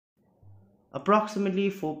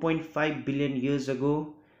Approximately 4.5 billion years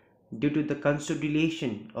ago, due to the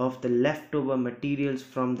consolidation of the leftover materials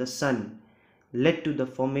from the Sun, led to the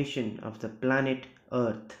formation of the planet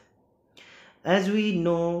Earth. As we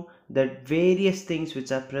know that various things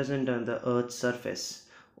which are present on the Earth's surface,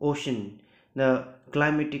 ocean, the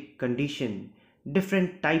climatic condition,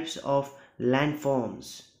 different types of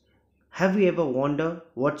landforms. Have we ever wondered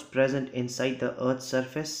what's present inside the Earth's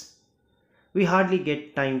surface? We hardly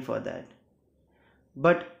get time for that.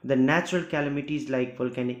 But the natural calamities like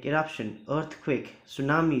volcanic eruption, earthquake,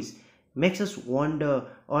 tsunamis makes us wonder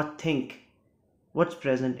or think what's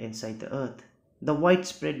present inside the earth. The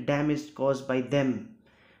widespread damage caused by them,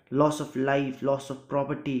 loss of life, loss of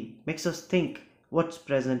property makes us think what's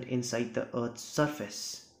present inside the earth's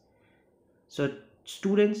surface. So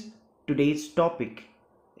students, today's topic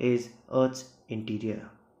is Earth's interior.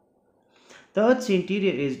 The Earth's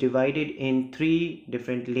interior is divided in three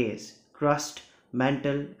different layers: crust,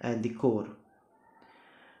 mantle and the core.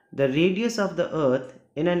 The radius of the Earth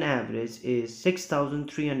in an average is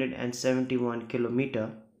 6,371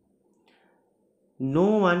 kilometer.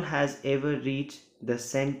 No one has ever reached the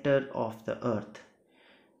center of the Earth.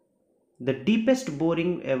 The deepest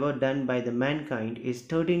boring ever done by the mankind is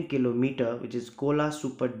 13 kilometer, which is Kola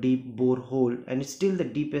Super Deep Borehole, and it's still the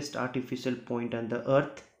deepest artificial point on the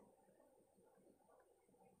Earth.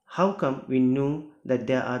 How come we knew that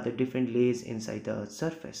there are the different layers inside the Earth's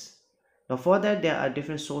surface? Now for that there are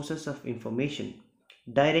different sources of information,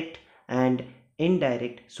 direct and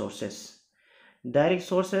indirect sources. Direct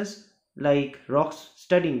sources like rocks,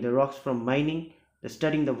 studying the rocks from mining,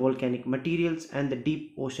 studying the volcanic materials and the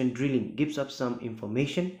deep ocean drilling gives us some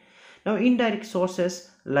information. Now indirect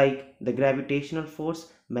sources like the gravitational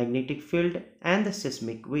force, magnetic field and the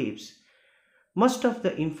seismic waves. Most of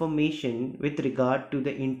the information with regard to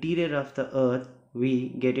the interior of the earth we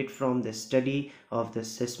get it from the study of the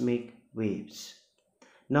seismic waves.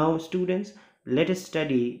 Now students, let us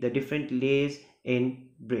study the different layers in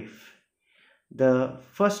brief. The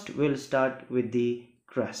first will start with the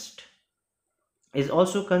crust. Is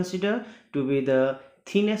also considered to be the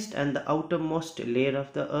thinnest and the outermost layer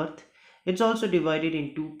of the earth. It's also divided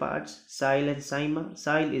in two parts, soil and sima.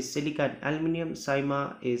 Soil is silica and aluminium,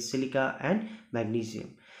 sima is silica and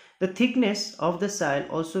magnesium. The thickness of the soil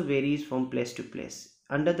also varies from place to place.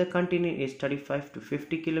 Under the continent is 35 to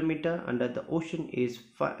 50 kilometer, under the ocean is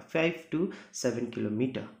 5 to 7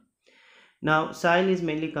 kilometer. Now soil is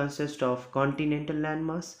mainly consist of continental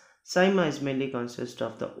landmass. Sima is mainly consists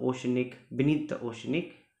of the oceanic, beneath the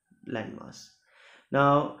oceanic landmass.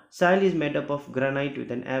 Now soil is made up of granite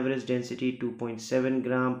with an average density 2.7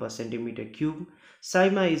 gram per centimeter cube.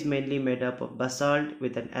 Sima is mainly made up of basalt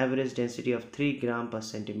with an average density of 3 gram per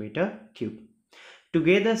centimeter cube.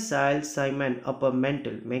 Together soil, sima and upper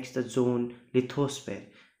mantle makes the zone lithosphere,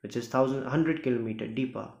 which is 100 kilometer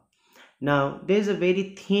deeper. Now there is a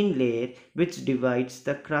very thin layer which divides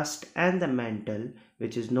the crust and the mantle,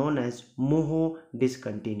 which is known as Moho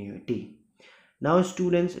discontinuity. Now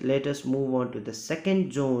students, let us move on to the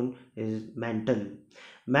second zone, is mantle.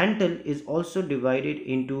 Mantle is also divided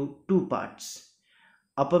into two parts,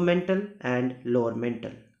 upper mantle and lower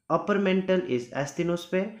mantle. Upper mantle is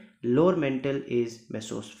asthenosphere, lower mantle is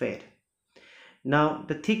mesosphere. Now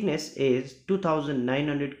the thickness is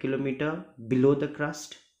 2900 kilometer below the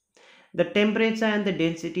crust. The temperature and the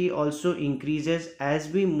density also increases as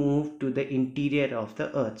we move to the interior of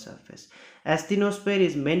the Earth's surface. Asthenosphere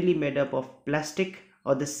is mainly made up of plastic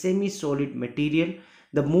or the semi-solid material.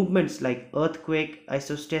 The movements like earthquake,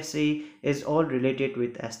 isostasy is all related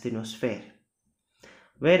with asthenosphere.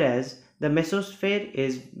 Whereas the mesosphere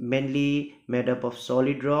is mainly made up of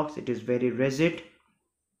solid rocks. It is very rigid.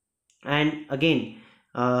 And again,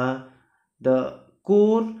 the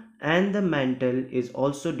core and the mantle is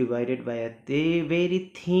also divided by a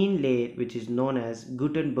very thin layer which is known as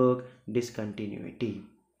Gutenberg discontinuity.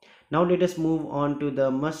 Now let us move on to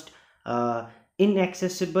the most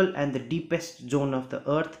inaccessible and the deepest zone of the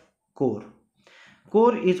earth, core.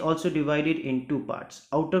 Core is also divided in two parts,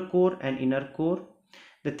 outer core and inner core.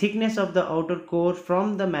 The thickness of the outer core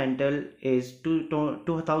from the mantle is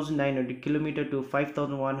 2900 km to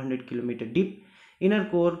 5100 km deep. Inner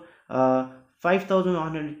core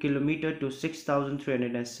 5100 km to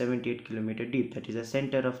 6378 km deep, that is the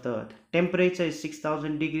center of the earth. Temperature is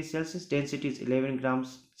 6000 degrees Celsius, density is 11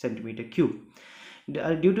 grams centimeter cube.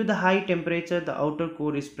 Due to the high temperature, the outer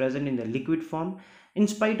core is present in the liquid form. In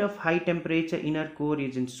spite of high temperature, inner core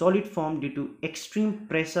is in solid form due to extreme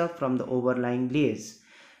pressure from the overlying layers.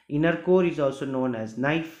 Inner core is also known as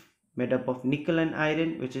knife, made up of nickel and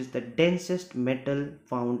iron, which is the densest metal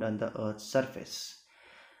found on the earth's surface.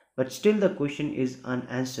 but still the question is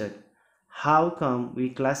unanswered. How come we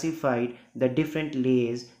classified the different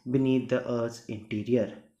layers beneath the Earth's interior?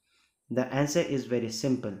 The answer is very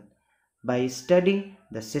simple: by studying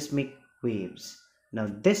the seismic waves. Now,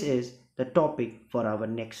 this is the topic for our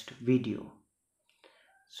next video.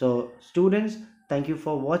 So, students, thank you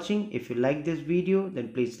for watching. If you like this video,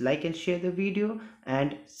 then please like and share the video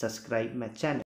and subscribe my channel.